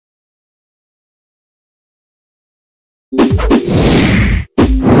Hello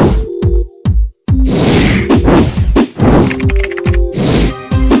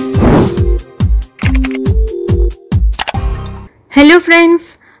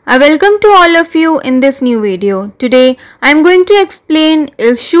friends, I welcome to all of you in this new video. Today I am going to explain,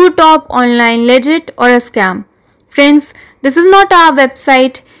 is Shoetop online legit or a scam? Friends, this is not our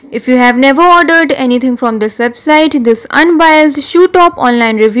website. If you have never ordered anything from this website, this unbiased Shoetop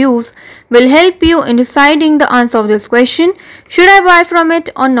online reviews will help you in deciding the answer of this question, should I buy from it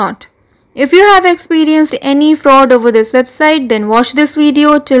or not? If you have experienced any fraud over this website, then watch this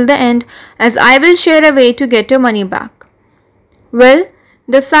video till the end as I will share a way to get your money back. Well,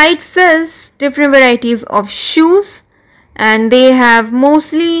 the site sells different varieties of shoes and they have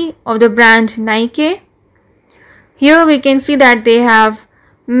mostly of the brand Nike. Here we can see that they have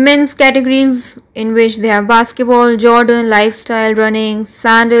men's categories in which they have basketball, Jordan, lifestyle, running,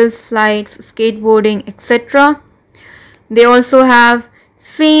 sandals, slides, skateboarding, etc. They also have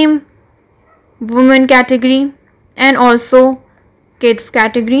same women category and also kids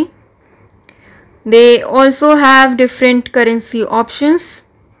category. They also have different currency options,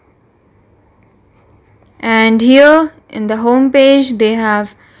 and here in the home page they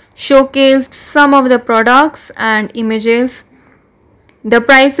have showcased some of the products and images. The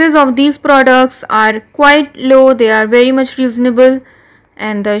prices of these products are quite low, they are very much reasonable,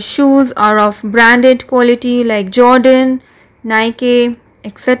 and the shoes are of branded quality like Jordan, Nike,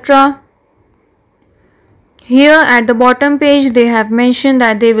 etc. Here at the bottom page they have mentioned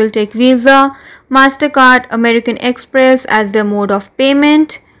that they will take Visa, MasterCard, American Express as their mode of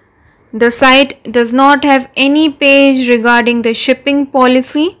payment. The site does not have any page regarding the shipping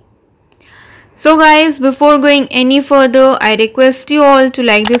policy. So guys, before going any further, I request you all to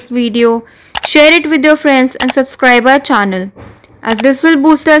like this video, share it with your friends and subscribe our channel, as this will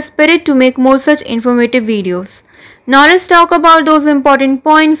boost our spirit to make more such informative videos. Now let's talk about those important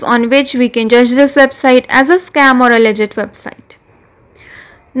points on which we can judge this website as a scam or a legit website.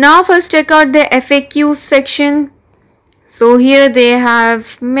 Now first check out the FAQ section. So here they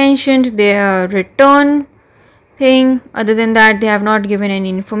have mentioned their return thing. Other than that, they have not given any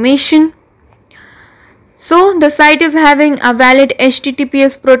information. So the site is having a valid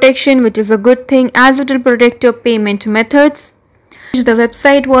HTTPS protection, which is a good thing as it will protect your payment methods. The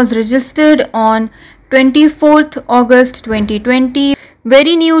website was registered on 24th August 2020.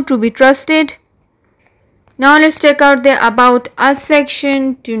 Very new to be trusted. Now let's check out the About Us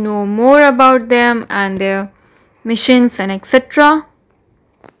section to know more about them and their missions and etc.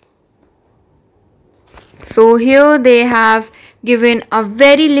 So here they have given a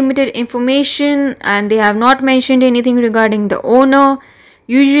very limited information and they have not mentioned anything regarding the owner.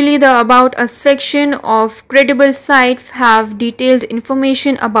 Usually the About Us section of credible sites have detailed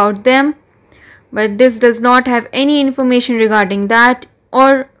information about them, but this does not have any information regarding that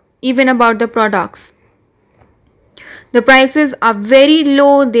or even about the products. The prices are very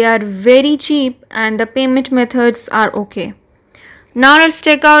low, they are very cheap, and the payment methods are okay. Now let's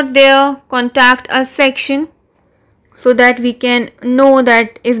check out their Contact Us section so that we can know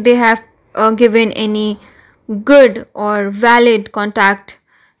that if they have given any good or valid contact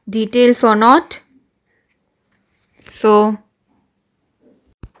details or not. So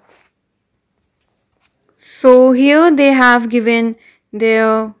here they have given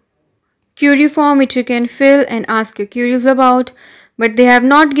their query form which you can fill and ask your queries about, but they have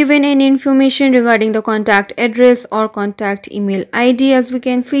not given any information regarding the contact address or contact email ID, as we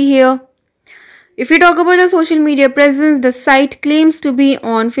can see here. If we talk about the social media presence, the site claims to be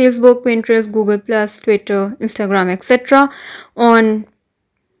on Facebook, Pinterest, Google+, Twitter, Instagram, etc. on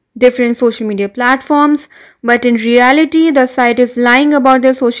different social media platforms, but in reality the site is lying about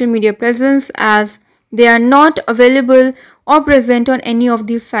their social media presence as they are not available or present on any of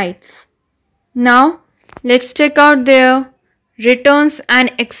these sites. Now let's check out their returns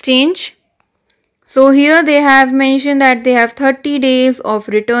and exchange. So here they have mentioned that they have 30 days of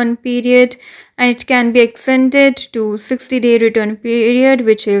return period and it can be extended to 60-day return period,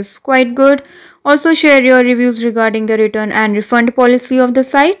 which is quite good. Also share your reviews regarding the return and refund policy of the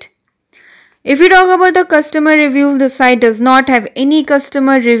site. If we talk about the customer reviews, the site does not have any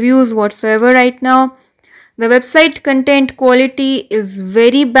customer reviews whatsoever right now. The website content quality is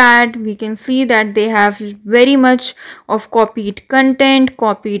very bad. We can see that they have very much of copied content,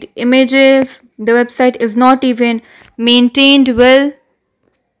 copied images. The website is not even maintained well,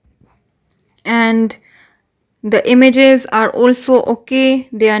 and the images are also okay.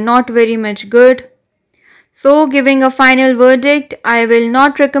 They are not very much good. So, giving a final verdict, I will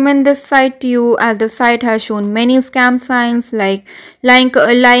not recommend this site to you, as the site has shown many scam signs like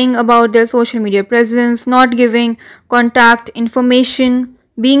lying about their social media presence, not giving contact information,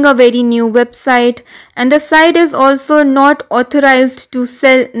 being a very new website, and the site is also not authorized to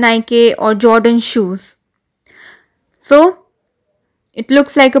sell Nike or Jordan shoes. So, it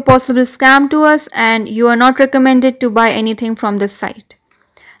looks like a possible scam to us, and you are not recommended to buy anything from this site.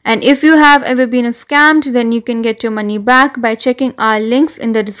 And if you have ever been scammed, then you can get your money back by checking our links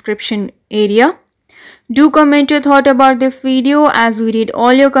in the description area. Do comment your thought about this video, as we read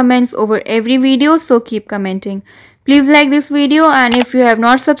all your comments over every video, so keep commenting. Please like this video, and if you have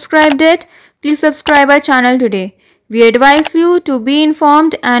not subscribed yet, please subscribe our channel today. We advise you to be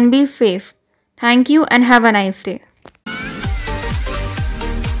informed and be safe. Thank you and have a nice day.